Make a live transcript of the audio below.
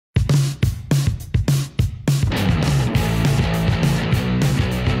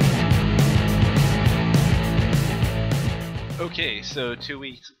Okay, so 2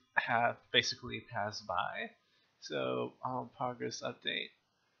 weeks have basically passed by. So, progress update.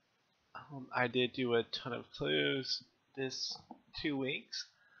 I did do a ton of clues this 2 weeks.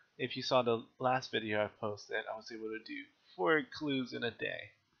 If you saw the last video I posted, I was able to do 4 clues in a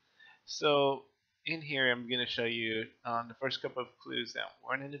day. So, in here, I'm going to show you the first couple of clues that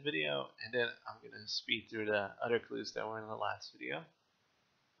weren't in the video, and then I'm going to speed through the other clues that were in the last video.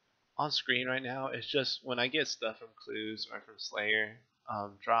 On screen right now, it's just when I get stuff from clues or from Slayer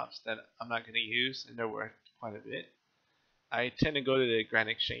drops that I'm not going to use, and they're worth quite a bit. I tend to go to the Grand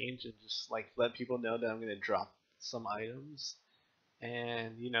Exchange and just like let people know that I'm going to drop some items,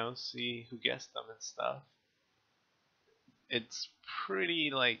 and see who gets them and stuff. It's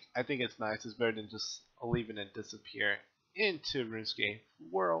pretty I think it's nice. It's better than just leaving it disappear into RuneScape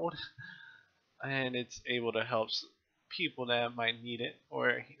world, and it's able to help people that might need it,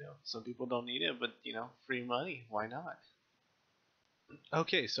 or some people don't need it, but free money, why not?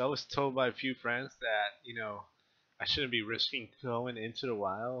 Okay, so I was told by a few friends that I shouldn't be risking going into the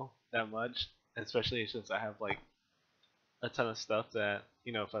wild that much, especially since I have a ton of stuff that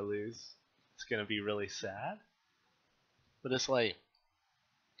if I lose, it's gonna be really sad. But it's I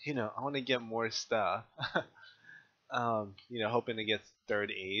want to get more stuff. Hoping to get third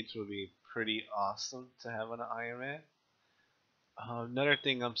age would be pretty awesome to have on an Ironman. Another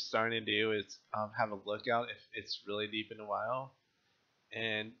thing I'm starting to do is have a lookout if it's really deep in the wild,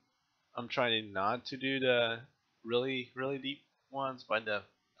 and I'm trying not to do the really deep ones by the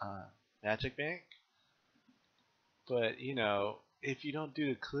magic bank. But if you don't do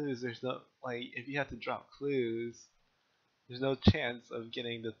the clues, there's no if you have to drop clues, there's no chance of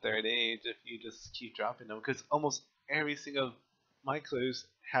getting the third age if you just keep dropping them, because almost every single my clues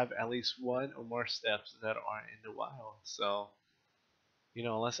have at least one or more steps that aren't in the wild. So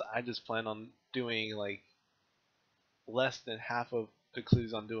unless I just plan on doing less than half of the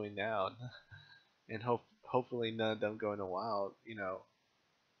clues I'm doing now, and hopefully none of them go in the wild.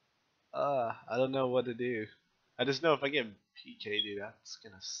 I don't know what to do. I just know if I get PK, dude, that's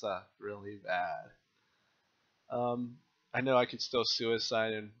gonna suck really bad. I know I could still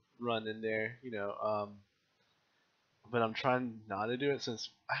suicide and run in there, but I'm trying not to do it since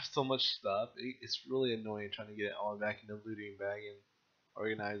I have so much stuff. It's really annoying trying to get it all back in the looting bag and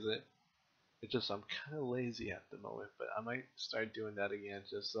organize it. It's just I'm kind of lazy at the moment, but I might start doing that again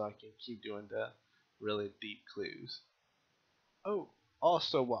just so I can keep doing the really deep clues. Oh,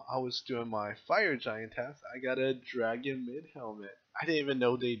 also while I was doing my fire giant task, I got a dragon mid helmet. I didn't even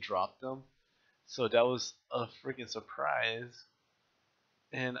know they dropped them, so that was a freaking surprise.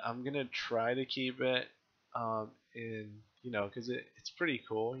 And I'm gonna try to keep it, in because it's pretty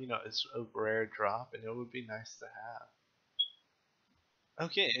cool. It's a rare drop, and it would be nice to have.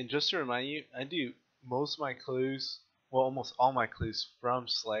 Okay, and just to remind you, I do most of my clues, well, almost all my clues from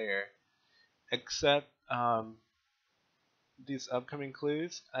Slayer, except these upcoming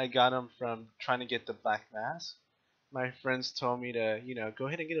clues. I got them from trying to get the Black Mask. My friends told me to, go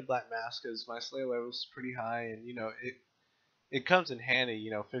ahead and get a Black Mask because my Slayer level is pretty high, and it comes in handy.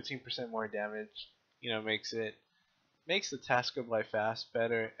 15% more damage. Makes the task of life fast,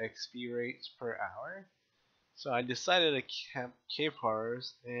 better XP rates per hour. So I decided to camp Cave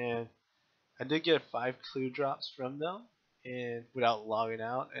Horrors, and I did get 5 clue drops from them, and without logging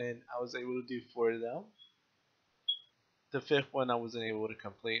out, and I was able to do 4 of them. The 5th one I wasn't able to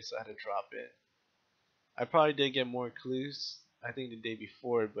complete, so I had to drop it. I probably did get more clues, I think the day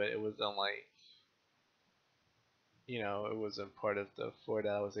before, but it wasn't it wasn't part of the 4 that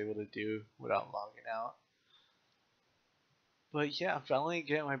I was able to do without logging out. But yeah, I'm finally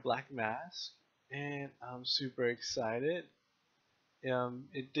getting my Black Mask, and I'm super excited.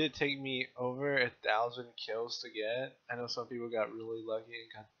 It did take me over 1,000 kills to get. I know some people got really lucky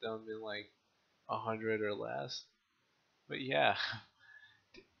and got them in 100 or less. But yeah,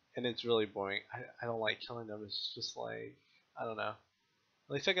 and it's really boring. I don't like killing them. It's just I don't know. At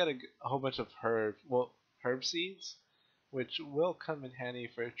least I got a whole bunch of herb seeds, which will come in handy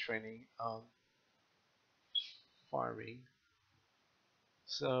for training, farming.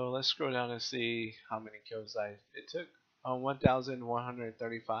 So let's scroll down and see how many kills it took.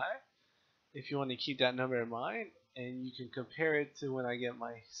 1,135. If you want to keep that number in mind, and you can compare it to when I get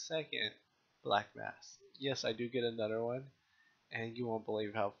my second Black Mask. Yes, I do get another one, and you won't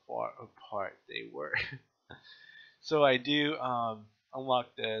believe how far apart they were. So I do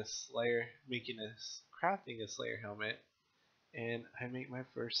unlock the Slayer, crafting a Slayer helmet, and I make my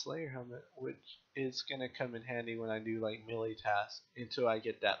first Slayer helmet, which is gonna come in handy when I do melee tasks until I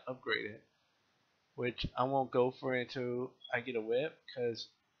get that upgraded. Which I won't go for until I get a whip, because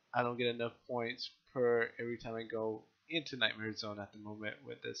I don't get enough points per every time I go into Nightmare Zone at the moment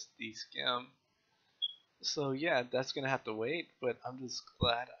with this D-Scam. So yeah, that's gonna have to wait, but I'm just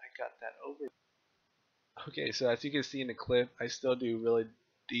glad I got that over. Okay, so as you can see in the clip, I still do really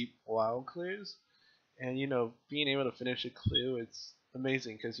deep wild clues, and being able to finish a clue, it's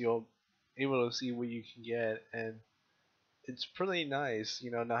amazing because you'll able to see what you can get, and it's pretty nice,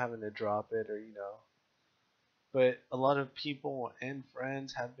 not having to drop it or. But a lot of people and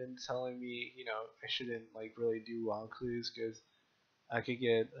friends have been telling me, I shouldn't like really do wild clues because I could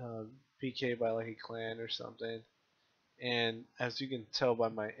get PK by like a clan or something. And as you can tell by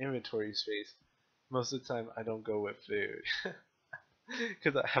my inventory space, most of the time I don't go with food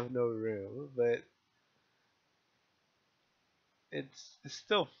because I have no room. But it's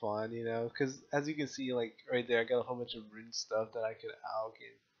still fun, because as you can see, like right there, I got a whole bunch of rune stuff that I could alch,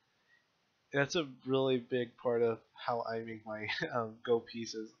 and that's a really big part of how I make my go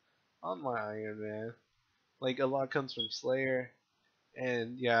pieces on my Iron Man. Like a lot comes from Slayer,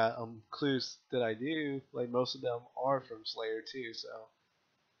 and yeah, clues that I do, like most of them are from Slayer too. So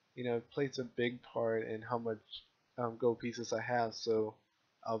it plays a big part in how much gold pieces I have. So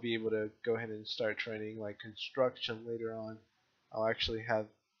I'll be able to go ahead and start training like construction later on. I'll actually have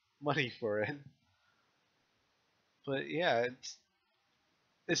money for it. But yeah,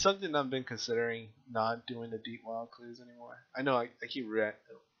 it's something I've been considering not doing the deep wild clues anymore. I know I keep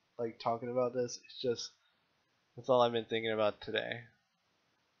like talking about this. It's just that's all I've been thinking about today.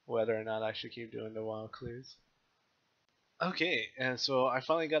 Whether or not I should keep doing the wild clues. Okay, and so I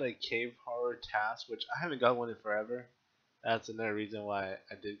finally got a cave horror task, which I haven't got one in forever. That's another reason why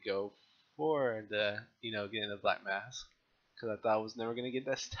I did go for the, getting the black mask, because I thought I was never gonna get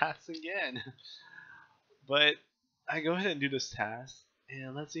this task again. But I go ahead and do this task,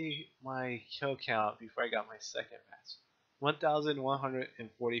 and let's see my kill count before I got my second match.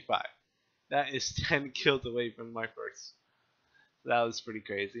 1,145. That is 10 kills away from my first. So that was pretty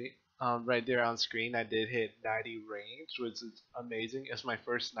crazy. Right there on screen, I did hit 90 range, which is amazing. It's my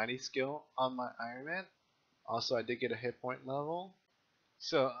first 90 skill on my Iron Man. Also, I did get a hit point level.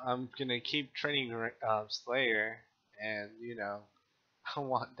 So I'm gonna keep training Slayer, and I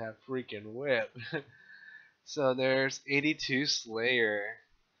want that freaking whip. So there's 82 Slayer.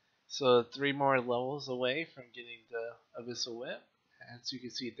 So 3 more levels away from getting the Abyssal Whip. As you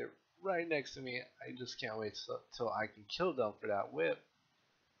can see, they're right next to me. I just can't wait till I can kill them for that whip,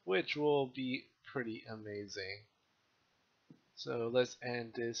 which will be pretty amazing. So let's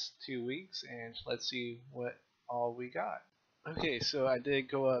end this 2 weeks and let's see what all we got. Okay, so I did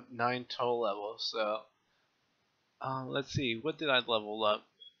go up 9 total levels. So let's see, what did I level up?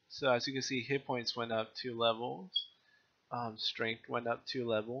 So as you can see, hit points went up 2 levels. Strength went up 2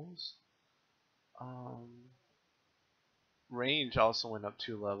 levels. Range also went up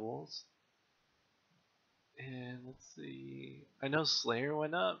 2 levels. And let's see, I know Slayer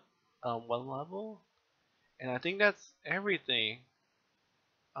went up 1 level. And I think that's everything.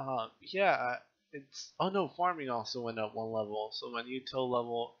 Yeah, it's, oh no, farming also went up 1 level. So my new total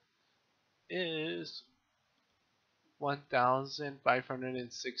level is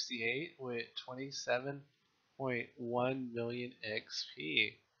 1,568 with 27.1 million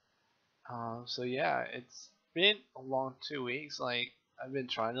XP. So yeah, it's been a long 2 weeks. Like I've been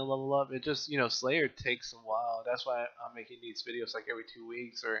trying to level up. It just Slayer takes a while. That's why I'm making these videos like every 2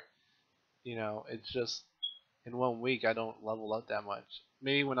 weeks, or it's just in 1 week I don't level up that much.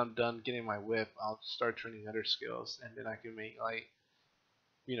 Maybe when I'm done getting my whip, I'll start training other skills, and then I can make like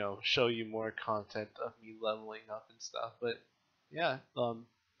show you more content of me leveling up and stuff. But yeah,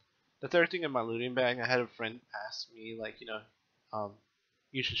 that's everything in my looting bag. I had a friend ask me like, um,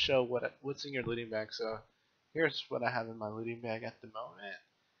 you should show what's in your looting bag. So here's what I have in my looting bag at the moment.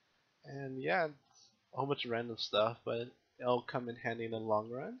 And yeah, it's a whole bunch of random stuff, but it'll come in handy in the long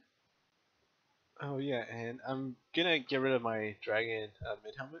run. Oh yeah, and I'm gonna get rid of my dragon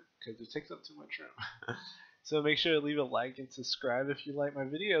mid helmet because it takes up too much room. So make sure to leave a like and subscribe if you like my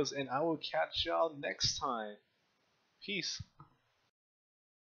videos, and I will catch y'all next time. Peace.